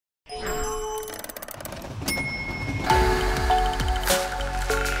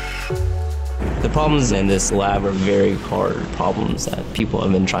problems in this lab are very hard problems that people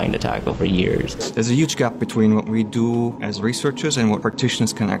have been trying to tackle for years. There's a huge gap between what we do as researchers and what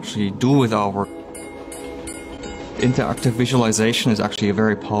practitioners can actually do with our work. Interactive visualization is actually a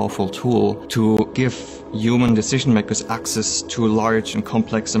very powerful tool to give human decision makers access to large and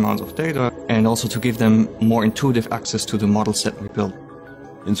complex amounts of data, and also to give them more intuitive access to the models that we build.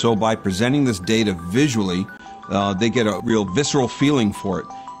 And so by presenting this data visually, they get a real visceral feeling for it.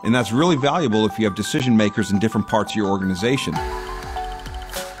 And that's really valuable if you have decision makers in different parts of your organization.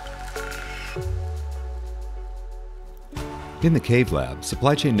 In the CAVE lab,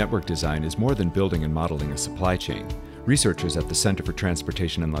 supply chain network design is more than building and modeling a supply chain. Researchers at the Center for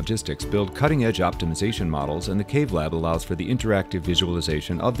Transportation and Logistics build cutting-edge optimization models, and the CAVE lab allows for the interactive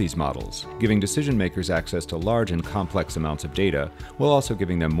visualization of these models, giving decision makers access to large and complex amounts of data, while also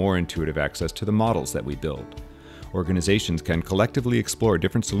giving them more intuitive access to the models that we build. Organizations can collectively explore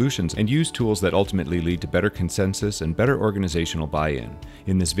different solutions and use tools that ultimately lead to better consensus and better organizational buy-in.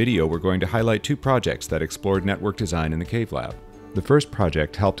 In this video, we're going to highlight two projects that explored network design in the CAVE lab. The first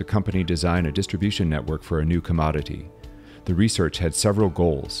project helped a company design a distribution network for a new commodity. The research had several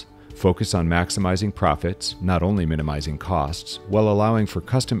goals: focus on maximizing profits, not only minimizing costs, while allowing for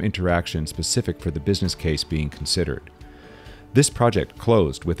custom interaction specific for the business case being considered. This project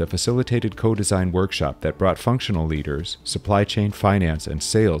closed with a facilitated co-design workshop that brought functional leaders, supply chain, finance, and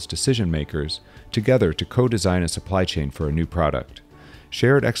sales decision makers together to co-design a supply chain for a new product.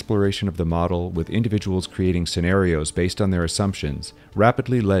 Shared exploration of the model, with individuals creating scenarios based on their assumptions,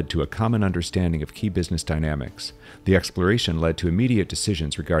 rapidly led to a common understanding of key business dynamics. The exploration led to immediate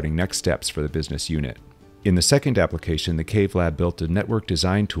decisions regarding next steps for the business unit. In the second application, the CAVE lab built a network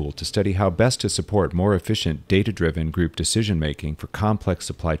design tool to study how best to support more efficient, data-driven group decision-making for complex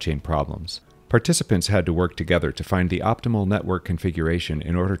supply chain problems. Participants had to work together to find the optimal network configuration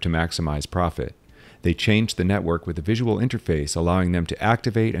in order to maximize profit. They changed the network with a visual interface, allowing them to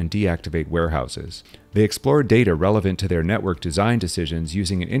activate and deactivate warehouses. They explored data relevant to their network design decisions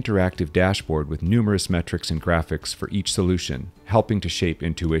using an interactive dashboard with numerous metrics and graphics for each solution, helping to shape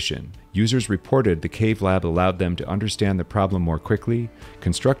intuition. Users reported the CAVE lab allowed them to understand the problem more quickly,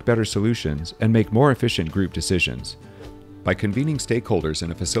 construct better solutions, and make more efficient group decisions. By convening stakeholders in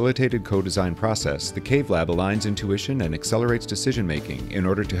a facilitated co-design process, the CAVE lab aligns intuition and accelerates decision-making in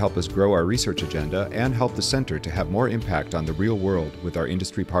order to help us grow our research agenda and help the center to have more impact on the real world with our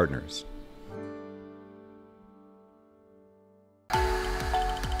industry partners.